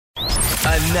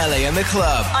Anele and the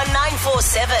Club. On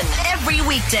 947, every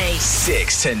weekday.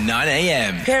 6 to 9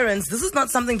 a.m. Parents, this is not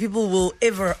something people will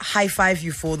ever high-five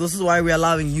you for. This is why we're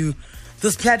allowing you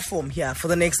this platform here for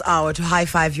the next hour to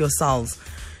high-five yourselves.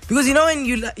 Because you know when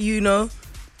you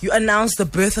announce the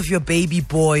birth of your baby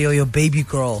boy or your baby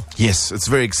girl. Yes, it's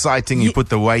very exciting. You put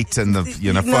the weight and the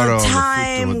photo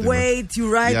time, on the foot. weight,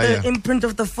 you write the imprint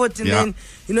of the foot, and then,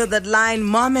 that line,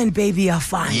 mom and baby are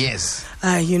fine. Yes.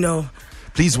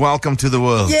 Please welcome to the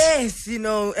world. Yes,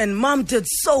 and mom did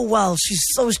so well. She's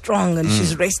so strong and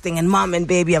she's resting, and mom and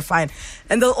baby are fine.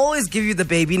 And they'll always give you the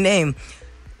baby name.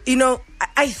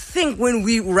 I think when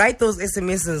we write those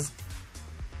SMSs,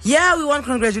 we want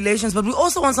congratulations, but we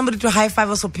also want somebody to high-five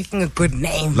us for picking a good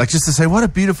name. Like just to say, what a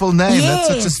beautiful name. Yes.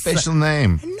 That's such a special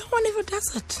name. And no one ever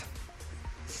does it.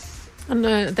 I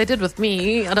know, they did with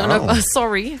me. I don't know.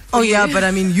 Sorry. Oh, yeah, but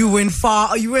I mean, you went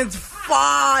far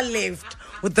left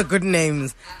with the good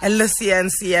names. Alicia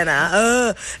and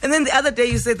Sienna. And then the other day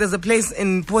you said there's a place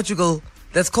in Portugal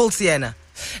that's called Siena.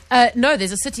 No,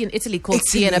 there's a city in Italy called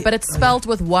Siena, but it's spelled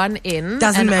with one N.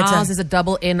 Doesn't matter. Ours is a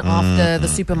double N after the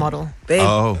supermodel.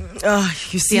 Babe.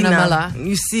 You see Sienna now. Miller.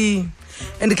 You see.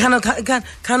 And it kind of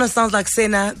sounds like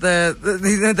Senna,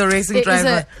 the racing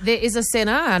driver. There is a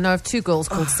Senna. I know of two girls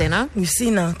called Senna. You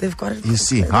see now. They've got it. You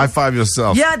see. High-five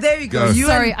yourself. Yeah, there you go.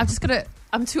 Sorry,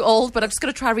 I'm too old, but I'm just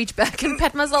going to try reach back and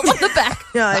pat myself on the back.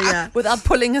 Yeah. Without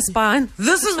pulling a spine.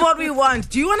 This is what we want.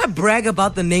 Do you want to brag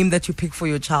about the name that you pick for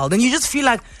your child? And you just feel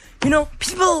like, people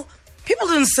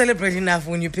didn't celebrate enough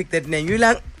when you picked that name. You're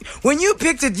like, when you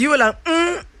picked it, you were like,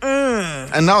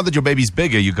 And now that your baby's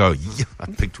bigger, you go, yeah, I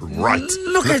picked right.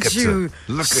 Look at you.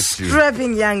 Look at you.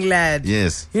 Strapping young lad.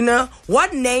 Yes.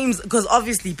 What names, because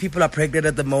obviously people are pregnant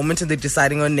at the moment and they're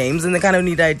deciding on names and they kind of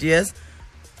need ideas.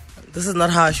 This is not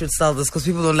how I should sell this because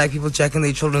people don't like people jacking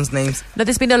their children's names. No,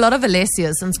 there's been a lot of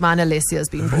Alessias since mine Alessia has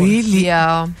been born. Really?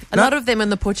 Yeah. A lot of them in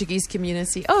the Portuguese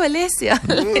community. Oh, Alessia.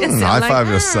 Alessia. High-five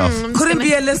yourself. Couldn't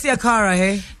be Alessia Cara,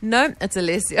 hey? No, it's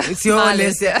Alessia. It's your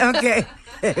Alessia. Okay.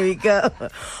 There we go.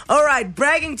 All right.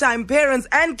 Bragging time. Parents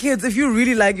and kids, if you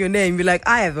really like your name, you're like,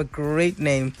 I have a great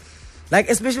name. Like,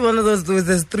 especially one of those where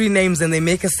there's three names and they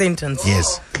make a sentence.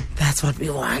 Yes. That's what we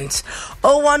want.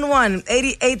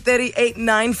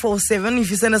 011-8838-947. If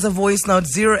you send us a voice note,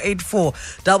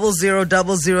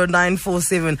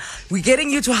 084-0000-947. We're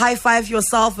getting you to high-five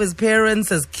yourself as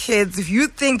parents, as kids. If you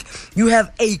think you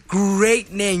have a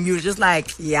great name, you're just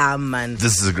like, yeah, man.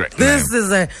 This is a great name.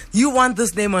 You want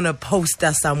this name on a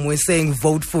poster somewhere saying,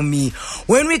 vote for me.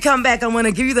 When we come back, I'm going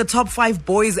to give you the top 5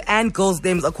 boys and girls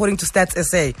names according to Stats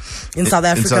SA in South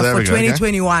Africa for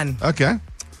 2021. Okay.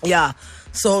 Yeah.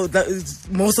 So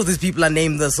most of these people are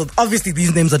named this. So obviously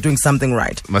these names are doing something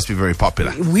right. Must be very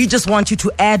popular. We just want you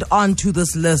to add on to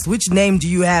this list. Which name do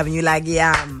you have? And you're like,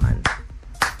 yeah, man.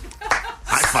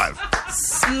 High five.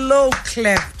 Slow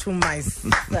clap to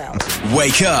myself.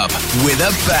 Wake up with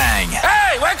a bang.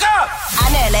 Hey, wake up!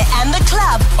 Anele and the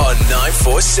Club. On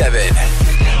 947.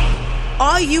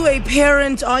 Are you a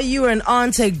parent? Are you an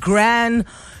aunt, a gran,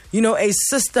 a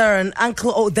sister, an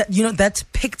uncle, that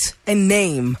picked a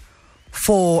name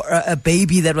for a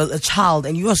baby that was a child,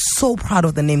 and you are so proud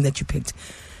of the name that you picked,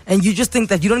 and you just think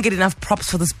that you don't get enough props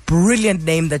for this brilliant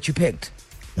name that you picked?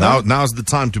 Now's the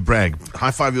time to brag.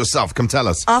 High five yourself. Come tell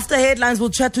us. After headlines, we'll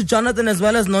chat to Jonathan as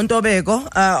well as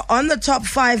Nontobeko. On the top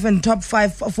 5 and top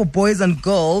 5 for boys and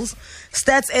girls,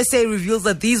 Stats SA reveals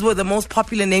that these were the most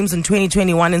popular names in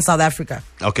 2021 in South Africa.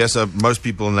 Okay, so most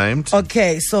people named.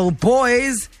 Okay, so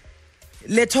boys,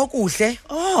 Letokuhle.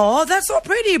 Oh, that's so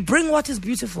pretty. Bring what is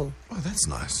beautiful. Oh, that's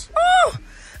nice. Oh.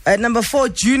 At number 4,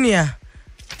 Junior.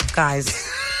 Guys.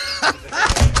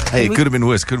 Hey, it could have been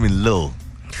worse. Could have been Lil.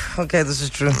 Okay, this is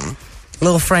true.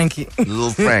 Little Frankie. Little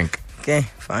Frank. Okay,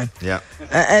 fine. Yeah.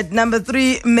 At number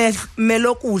 3,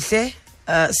 Melokuhle.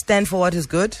 Stand for what is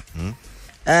good.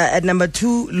 At number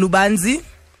 2, Lubanzi.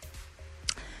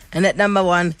 And at number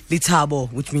 1,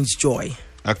 Litabo, which means joy.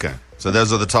 Okay. So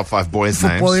those are the top 5 boys'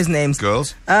 names. For boys' names.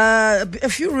 Girls? A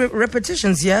few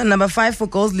repetitions here. Number 5 for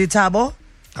girls, Litabo.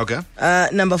 Okay.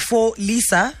 Number 4,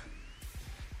 Lisa.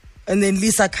 And then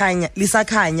Lisa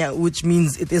Kanya, which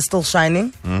means it is still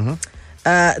shining. 3,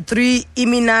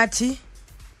 Iminati.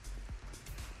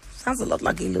 Sounds a lot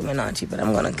like Illuminati, but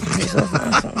I'm going to give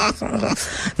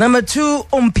myself. Number 2,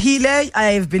 Umpile.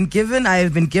 I have been given. I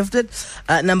have been gifted.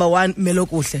 Number 1,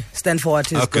 Melokuhle. Stand for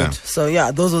what is good. So, yeah,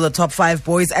 those are the top 5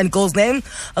 boys and girls' names.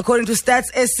 According to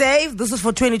Stats SA, this is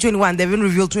for 2021. They haven't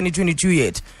revealed 2022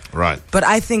 yet. Right. But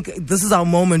I think this is our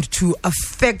moment to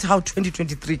affect how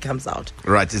 2023 comes out.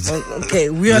 Right. Okay,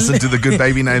 listen to the good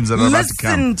baby names that are about to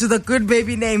come. Listen to the good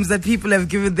baby names that people have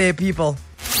given their people.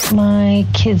 My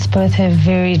kids both have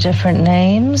very different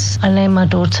names. I named my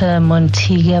daughter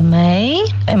Montiga May,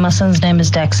 and my son's name is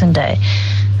Daxon Day.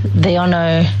 There are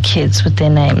no kids with their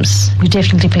names. We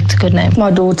definitely picked a good name. My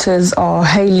daughters are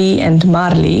Hailey and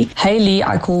Marley. Hailey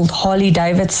I called Harley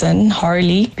Davidson,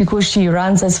 Harley, because she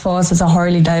runs as fast as a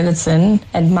Harley Davidson.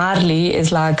 And Marley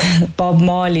is like Bob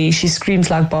Marley. She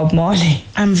screams like Bob Marley.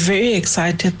 I'm very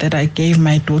excited that I gave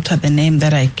my daughter the name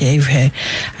that I gave her.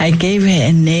 I gave her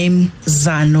a name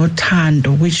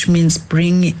Zanotando, which means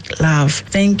bring love.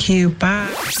 Thank you. Bye.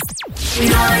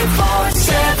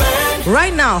 947.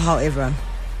 Right now, however,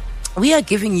 we are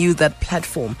giving you that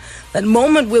platform, that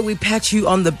moment where we pat you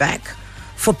on the back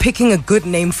for picking a good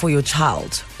name for your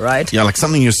child, right? Yeah, like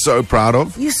something you're so proud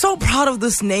of. You're so proud of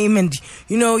this name, and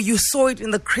you saw it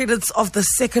in the credits of the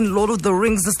second Lord of the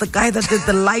Rings. That's the guy that did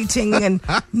the lighting, and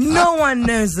no one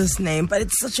knows this name, but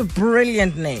it's such a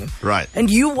brilliant name. Right. And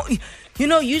you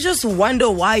just wonder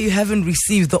why you haven't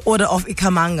received the Order of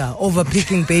Ikamanga over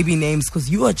picking baby names, because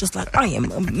you are just like, I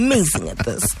am amazing at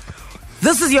this.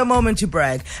 This is your moment to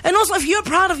brag. And also, if you're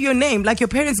proud of your name, like your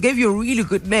parents gave you a really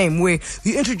good name where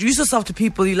you introduce yourself to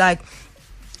people, you're like,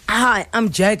 hi, I'm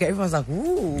Jagger. Everyone's like,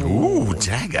 ooh,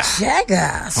 Jagger.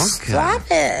 Jagger. Stop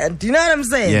it. Do you know what I'm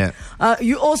saying? Yeah.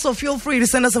 You also feel free to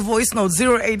send us a voice note,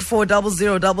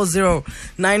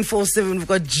 084-0000-947. We've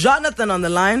got Jonathan on the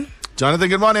line. Jonathan,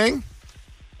 good morning.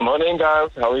 Morning,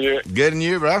 guys. How are you? Good, and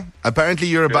you, bro? Apparently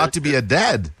you're about to be a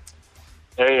dad.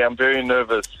 Hey, I'm very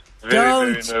nervous.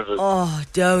 Very nervous. Oh,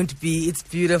 don't be. It's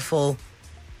beautiful.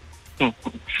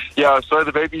 Yeah, so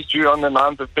the baby's due on the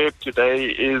 9th of Feb. Today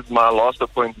is my last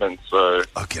appointment, so...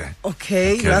 Okay.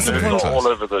 Nerves are all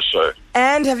over the show.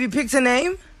 And have you picked a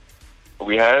name?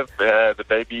 We have the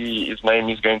baby, his name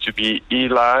is going to be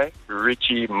Eli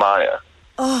Richie Meyer.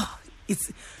 Oh,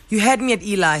 you had me at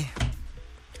Eli.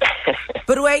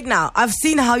 But wait now, I've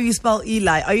seen how you spell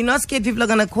Eli. Are you not scared people are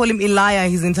going to call him Elijah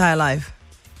his entire life?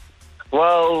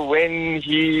 Well, when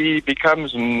he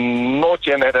becomes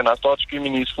naughty and that, and I start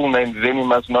screaming his full name, then he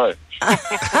must know.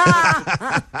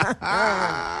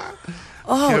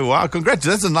 Okay, wow, congrats.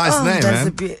 That's a nice name,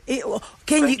 man.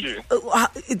 Thank you.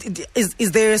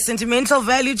 Is there a sentimental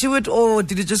value to it, or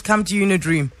did it just come to you in a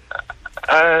dream?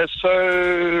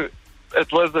 So it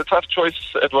was a tough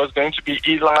choice. It was going to be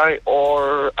Eli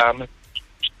or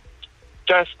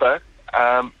Jasper,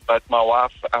 but my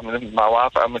wife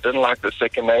didn't like the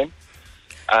second name.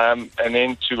 And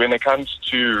then when it comes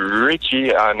to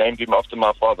Richie, I named him after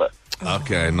my father.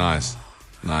 Okay, nice.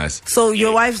 So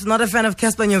your wife's not a fan of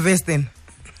Casper Nyovest then?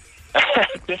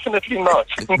 Definitely not.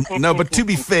 No, but to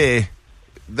be fair,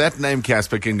 that name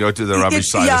Casper can go to the rubbish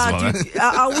side as well. Dude,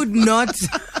 I would not,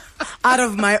 out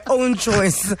of my own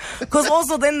choice. Because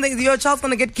also then your child's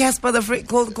going to get Casper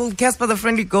called Casper the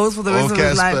Friendly Ghost for the rest of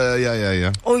his life.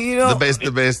 Yeah. Oh,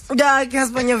 the best. Yeah,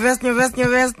 Casper, your vest.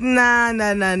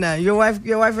 Nah. Your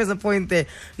wife has a point there.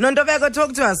 Nontobeko,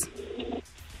 talk to us.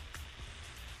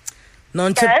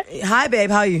 Hi, babe,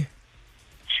 how are you?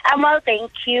 I'm well,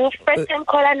 thank you. First time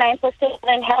caller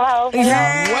 947. Hello.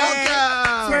 Hey,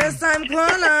 welcome. First time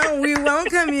caller. We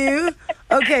welcome you.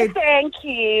 Okay. Thank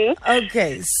you.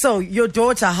 Okay, so your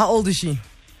daughter, how old is she?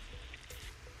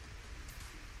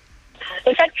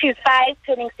 In fact, she's 5,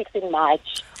 turning 6 in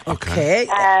March. Okay.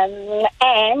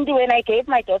 And when I gave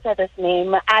my daughter this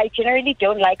name, I generally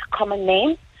don't like common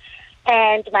names.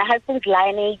 And my husband's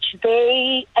lineage,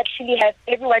 they actually have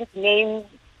everyone's name.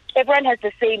 Everyone has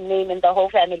the same name in the whole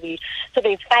family. So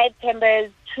there's 5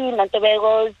 Pembers, 2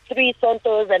 Nantobegos, 3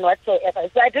 Sontos, and whatsoever.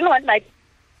 So I didn't want my...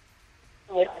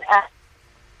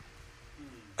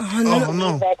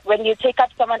 no. That when you take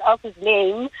up someone else's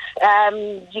name,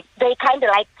 they kind of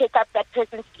like take up that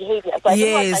person's behavior. So I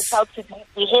didn't want my child to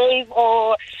behave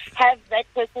or have that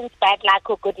person's bad luck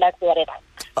or good luck or whatever.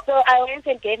 So I went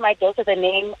and gave my daughter the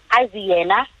name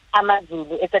Aziena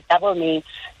Amazulu. It's a double name.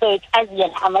 So it's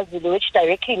Aziena Amazulu, which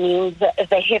directly means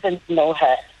the heavens know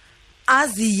her.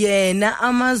 Aziena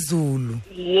Amazulu.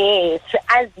 Yes,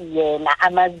 Aziena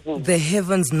Amazulu. The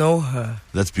heavens know her.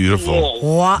 That's beautiful. Yes.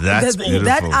 Wow. That's beautiful.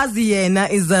 That Aziena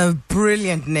is a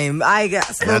brilliant name. I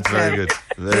guess. That's very good.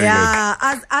 Very good.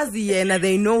 Aziena,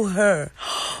 they know her.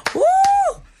 Woo!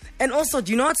 And also,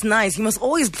 do you know what's nice? You must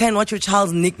always plan what your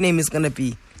child's nickname is going to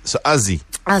be. So Azzy.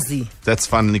 That's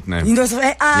fun nickname. You know, so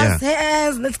hey, Az,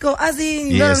 let's go,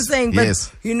 Azzy. You know what I'm saying?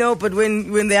 But, but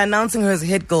when they're announcing her as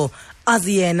head girl,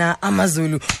 Aziena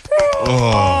Amazulu.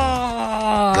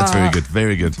 Oh, that's very good.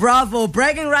 Very good. Bravo.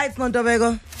 Bragging rights,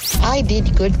 Nontobeko. I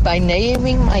did good by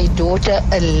naming my daughter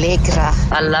Allegra.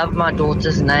 I love my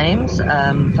daughter's names,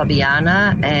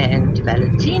 Fabiana and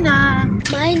Valentina.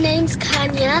 My name's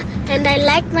Kanya, and I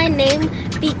like my name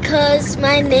because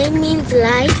my name means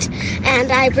light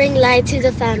and I bring light to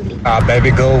the family. Our baby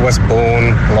girl was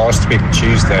born last week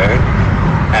Tuesday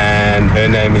and her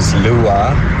name is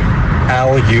Lua,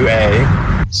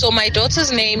 L-U-A. So my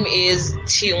daughter's name is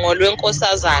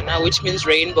Tingolwenkosazana, which means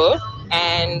rainbow.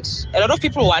 And a lot of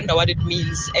people wonder what it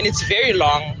means. And it's very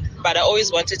long, but I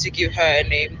always wanted to give her a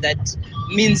name that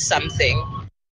means something.